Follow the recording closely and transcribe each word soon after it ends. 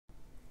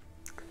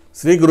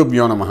శ్రీ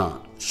గురుభ్యో నమః.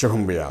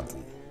 శుభం భయాత్.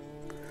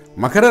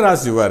 మకర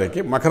రాశి వారికి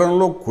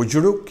మకరంలో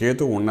కుజుడు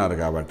కేతు ఉన్నారు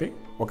కాబట్టి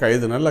ఒక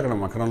 5 నెలలు అక్కడ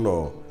మకరంలో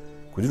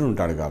కుజుడు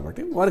ఉంటాడు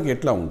కాబట్టి వారికి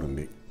ఎట్లా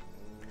ఉంటుంది?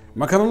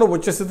 మకరంలో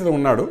వచ్చే స్థితిలో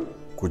ఉన్నాడు,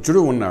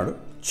 కుజుడు ఉన్నాడు,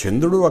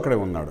 చంద్రుడు అక్కడే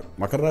ఉన్నాడు.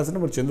 మకర రాశిలో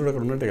మరి చంద్రుడు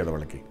అక్కడ ఉన్నట్టే కదా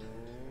వాళ్ళకి.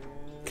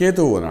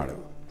 కేతువు ఉన్నాడు.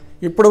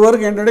 ఇప్పటి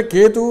వరకు ఏంటంటే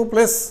కేతువు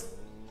ప్లస్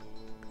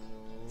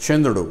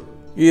చంద్రుడు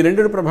ఈ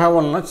రెండింటి ప్రభావం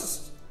వలన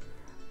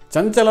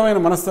చంచలమైన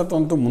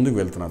మనస్తత్వంతో ముందుకు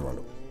వెళ్తున్నారు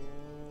వాళ్ళు.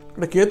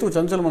 అంటే కేతువు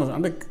చంచల మనసు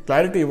అంటే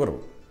క్లారిటీ ఇవ్వరు.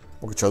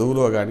 ఒక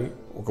చదువులో కానీ,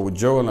 ఒక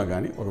ఉద్యోగంలో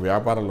కానీ, ఒక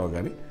వ్యాపారంలో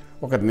కానీ,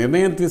 ఒక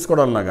నిర్ణయం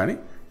తీసుకోవడంలో కానీ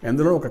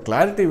ఎందులో ఒక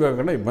క్లారిటీ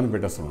ఇవ్వకుండా ఇబ్బంది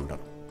పెట్టేస్తూ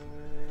ఉంటారు.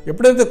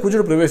 ఎప్పుడైతే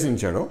కుజుడు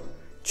ప్రవేశించాడో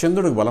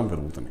చంద్రుడికి బలం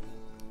పెరుగుతుంది.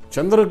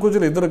 చంద్రుడు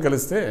కుజుడు ఇద్దరు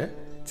కలిస్తే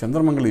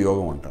చంద్రమంగళ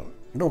యోగం అంటారు.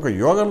 అంటే ఒక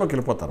యోగంలోకి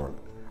వెళ్ళిపోతారు వాళ్ళు.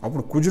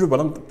 అప్పుడు కుజుడు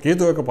బలం,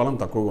 కేతు యొక్క బలం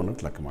తక్కువగా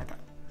ఉన్నట్లు లెక్కమాట.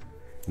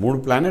 3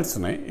 ప్లానెట్స్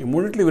ఉన్నాయి. ఈ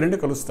మూడిట్లు ఇవి 2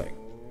 కలుస్తాయి.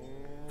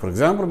 ఫర్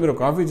ఎగ్జాంపుల్ మీరు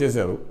కాఫీ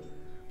చేశారు,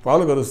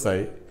 పాలు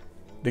కలుస్తాయి,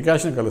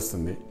 డికాషన్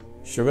కలుస్తుంది,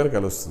 షుగర్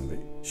కలుస్తుంది.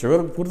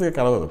 షుగర్ పూర్తిగా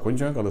కలవదు,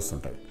 కొంచెమే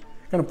కలుస్తుంటుంది.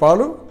 కానీ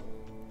పాలు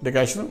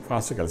డికాషన్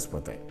ఫాస్ట్గా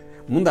కలిసిపోతాయి.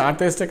 ముందు ఆ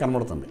టేస్టే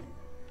కనబడుతుంది,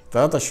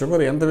 తర్వాత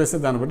షుగర్ ఎంత వేస్తే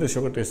దాన్ని బట్టి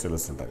షుగర్ టేస్ట్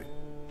తెలుస్తుంటుంది.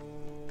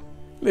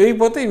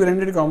 లేకపోతే ఇవి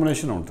రెండింటి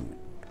కాంబినేషన్ ఉంటుంది.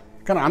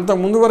 కానీ అంత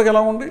ముందు వరకు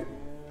ఎలా ఉంది,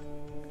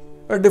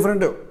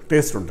 డిఫరెంట్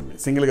టేస్ట్ ఉంటుంది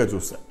సింగిల్గా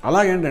చూస్తే.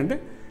 అలాగేంటంటే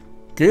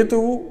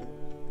కేతువు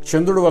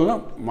చంద్రుడు వల్ల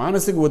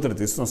మానసిక ఒత్తిడి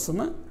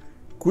తీసుకొస్తున్న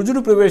కుజుడు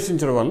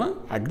ప్రవేశించడం వల్ల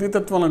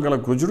అగ్నితత్వం గల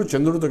కుజుడు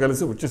చంద్రుడితో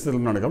కలిసి ఉచ్చస్థితిలో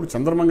ఉన్నాడు కాబట్టి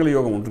చంద్రమంగళ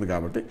యోగం ఉంటుంది.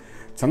 కాబట్టి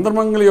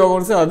చంద్రమంగళ యోగం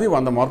వస్తే అది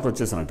 100 మార్కులు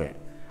వచ్చేసినట్టే.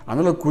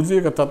 అందులో కుజు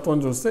యొక్క తత్వం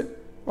చూస్తే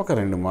ఒక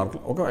 2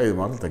 మార్కులు, ఒక 5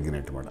 మార్కులు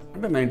తగ్గినట్టు మాట.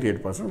 అంటే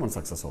 98% మనం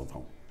సక్సెస్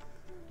అవుతాం.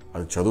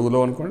 అది చదువులో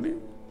అనుకోండి,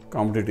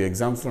 కాంపిటేటివ్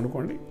ఎగ్జామ్స్లో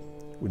అనుకోండి,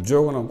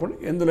 ఉద్యోగం అనుకోండి,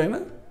 ఎందులైనా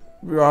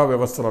వివాహ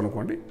వ్యవస్థలో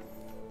అనుకోండి,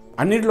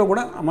 అన్నింటిలో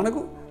కూడా మనకు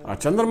ఆ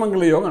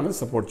చంద్రమంగళ యోగం అనేది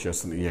సపోర్ట్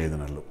చేస్తుంది. ఈ 5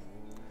 నెలలు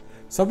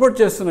సపోర్ట్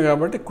చేస్తుంది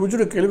కాబట్టి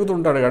కుజుడు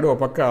కెలుగుతుంటాడు కాబట్టి ఒక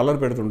పక్క అల్లరి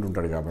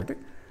పెడుతుంటుంటాడు కాబట్టి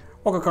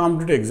ఒక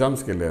కాంపిటేటివ్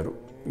ఎగ్జామ్స్కి వెళ్ళారు,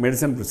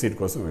 మెడిసిన్ సీట్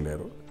కోసం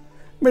వెళ్ళారు.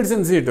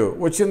 మెడిసిన్ సీటు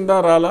వచ్చిందా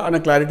రాలా అనే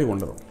క్లారిటీ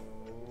ఉండదు,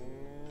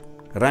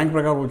 ర్యాంక్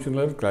ప్రకారం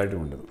వచ్చిందా క్లారిటీ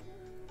ఉండదు.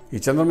 ఈ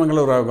చంద్రమంగళ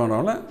రావడం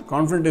వల్ల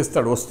కాన్ఫిడెంట్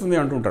ఇస్తాడు, వస్తుంది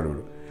అంటుంటాడు.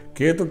 వీడు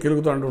కేతు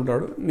కెలుగుతూ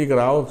అంటుంటాడు, నీకు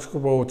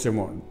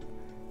రావచ్చుకోవచ్చేమో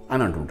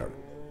అని అంటుంటాడు.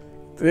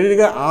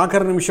 రెడీగా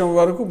ఆఖరి నిమిషం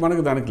వరకు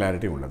మనకు దానికి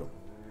క్లారిటీ ఉండదు.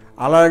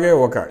 అలాగే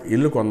ఒక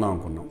ఇల్లు కొందాం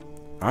అనుకున్నాం,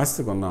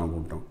 ఆస్తి కొందాం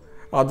అనుకుంటాం,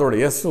 అతోడు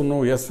ఎస్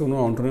నో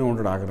అంటూనే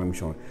ఉంటాడు ఆఖరి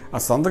నిమిషం. ఆ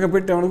సంతకం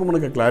పెట్టేమనుకు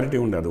మనకు క్లారిటీ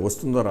ఉండదు,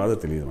 వస్తుందో రాదో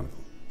తెలియదు మనకు.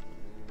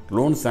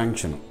 లోన్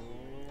శాంక్షన్,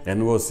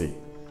 ఎన్ఓసి,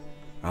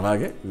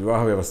 అలాగే వివాహ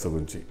వ్యవస్థ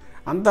గురించి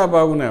అంతా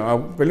బాగున్నాయి. ఆ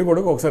పెళ్లి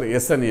కొడుకు ఒకసారి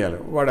ఎస్ అని ఇవ్వాలి,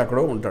 వాడు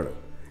ఎక్కడో ఉంటాడు,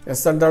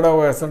 ఎస్ అంటాడో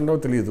ఎస్ అంటాడో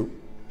తెలియదు,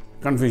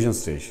 కన్ఫ్యూజన్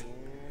స్టేజ్.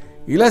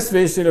 ఇలా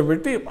స్టేజ్లో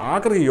పెట్టి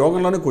ఆఖరికి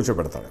యోగంలోనే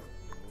కూర్చోబెడతాడు.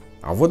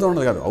 అవ్వదు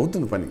అన్నది కాదు,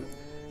 అవుతుంది పని,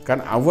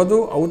 కానీ అవ్వదు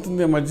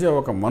అవుతుంది మధ్య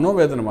ఒక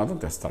మనోవేదన మాత్రం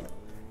తెస్తాడు.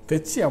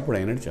 తెచ్చి అప్పుడు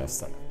అయినట్టు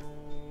చేస్తాడు.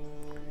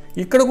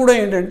 ఇక్కడ కూడా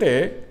ఏంటంటే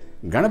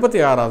గణపతి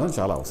ఆరాధన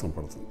చాలా అవసరం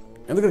పడుతుంది.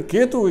 ఎందుకంటే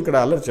కేతు ఇక్కడ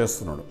అల్లరి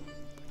చేస్తున్నాడు,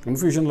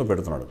 కన్ఫ్యూజన్లో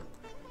పెడుతున్నాడు.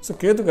 సో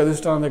కేతుకు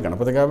అధిష్టానం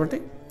గణపతి కాబట్టి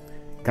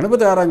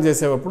గణపతి ఆరాధన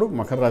చేసేటప్పుడు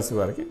మకర రాశి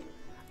వారికి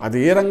అది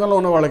ఏ రంగంలో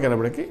ఉన్న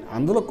వాళ్ళకైనప్పటికీ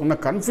అందులో ఉన్న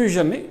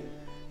కన్ఫ్యూజన్ని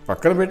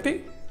పక్కన పెట్టి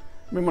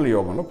మిమ్మల్ని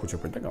యోగంలో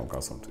కూర్చోపెట్టే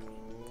అవకాశం ఉంటుంది.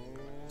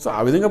 సో ఆ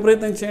విధంగా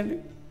ప్రయత్నం చేయండి.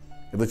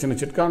 ఏదో చిన్న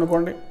చిట్కా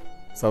అనుకోండి,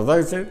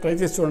 సరదాగా ట్రై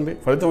చేసి చూడండి.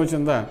 ఫలితం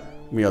వచ్చిందా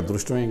మీ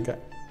అదృష్టమే.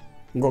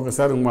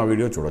 ఇంకొకసారి మా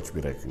వీడియో చూడవచ్చు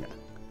మీరు ఏకంగా.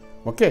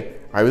 ఓకే,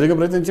 ఆ విధంగా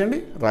ప్రయత్నించండి,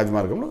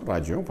 రాజమార్గంలో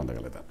రాజ్యం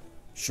పొందగలుగుతారు.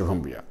 శుభం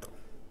భయాత్.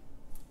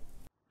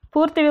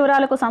 పూర్తి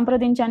వివరాలకు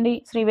సంప్రదించండి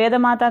శ్రీ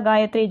వేదమాత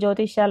గాయత్రి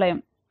జ్యోతిష్యాలయం,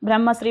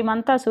 బ్రహ్మశ్రీ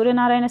మంతా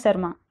సూర్యనారాయణ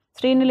శర్మ,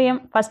 శ్రీ నిలయం,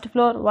 1st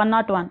floor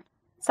 101,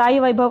 Sai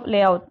Vaibhav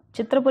layout,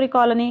 Chitrapuri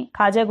colony,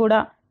 Khajaguda,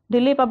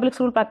 Delhi public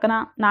school పక్కన,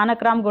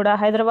 నానక్రామ్గుడ,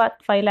 హైదరాబాద్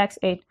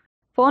 5,08,000.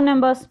 Phone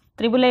numbers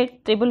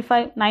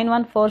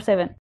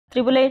 8885559147,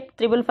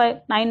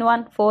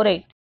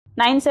 8885559148,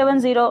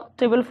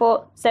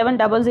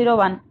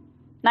 9704447001,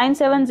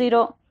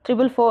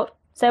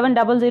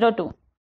 9704447002.